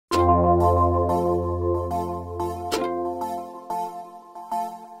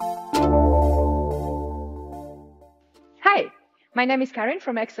My name is Karin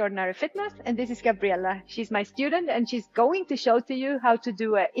from Extraordinary Fitness, and this is Gabriella. She's my student, and she's going to show to you how to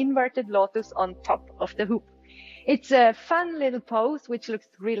do an inverted lotus on top of the hoop. It's a fun little pose, which looks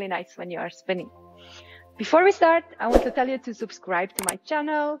really nice when you are spinning. Before we start, I want to tell you to subscribe to my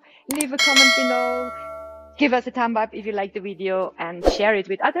channel, leave a comment below, give us a thumb up if you like the video, and share it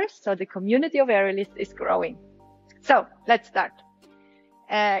with others so the community of aerialists is growing. So let's start.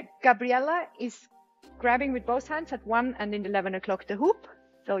 Gabriella is grabbing with both hands at 1 and 11 o'clock the hoop.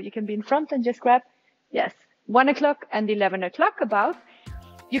 So you can be in front and just grab. Yes, 1 o'clock and 11 o'clock about.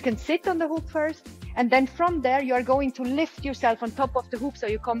 You can sit on the hoop first, and then from there you are going to lift yourself on top of the hoop, so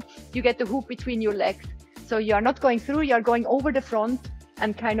you get the hoop between your legs. So you are not going through, you are going over the front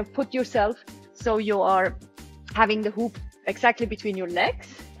and kind of put yourself so you are having the hoop exactly between your legs,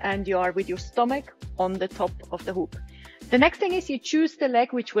 and you are with your stomach on the top of the hoop. The next thing is you choose the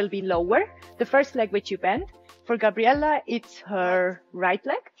leg which will be lower, the first leg which you bend. For Gabriella, it's her right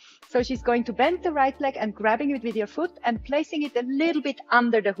leg. So she's going to bend the right leg and grabbing it with your foot and placing it a little bit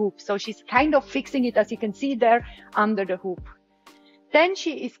under the hoop. So she's kind of fixing it, as you can see there, under the hoop. Then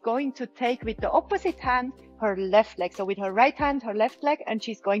she is going to take with the opposite hand her left leg. So with her right hand, her left leg, and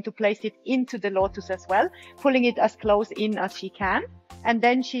she's going to place it into the lotus as well, pulling it as close in as she can. And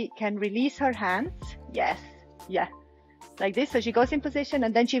then she can release her hands. Yes, yeah. Like this, so she goes in position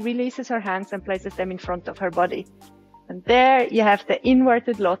and then she releases her hands and places them in front of her body. And there you have the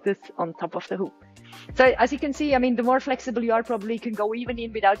inverted lotus on top of the hoop. So as you can see, I mean, the more flexible you are, probably you can go even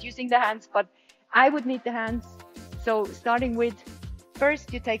in without using the hands, but I would need the hands. So starting with,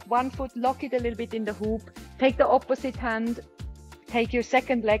 first you take one foot, lock it a little bit in the hoop, take the opposite hand, take your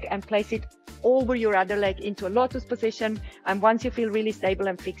second leg and place it over your other leg into a lotus position. And once you feel really stable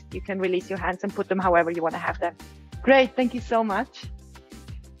and fixed, you can release your hands and put them however you want to have them. Great, thank you so much.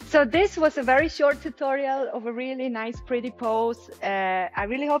 So this was a very short tutorial of a really nice, pretty pose. I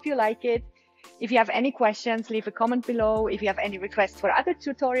really hope you like it. If you have any questions, leave a comment below. If you have any requests for other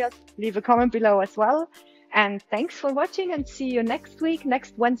tutorials, leave a comment below as well. And thanks for watching, and see you next week,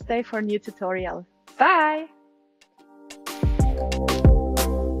 next Wednesday, for a new tutorial. Bye!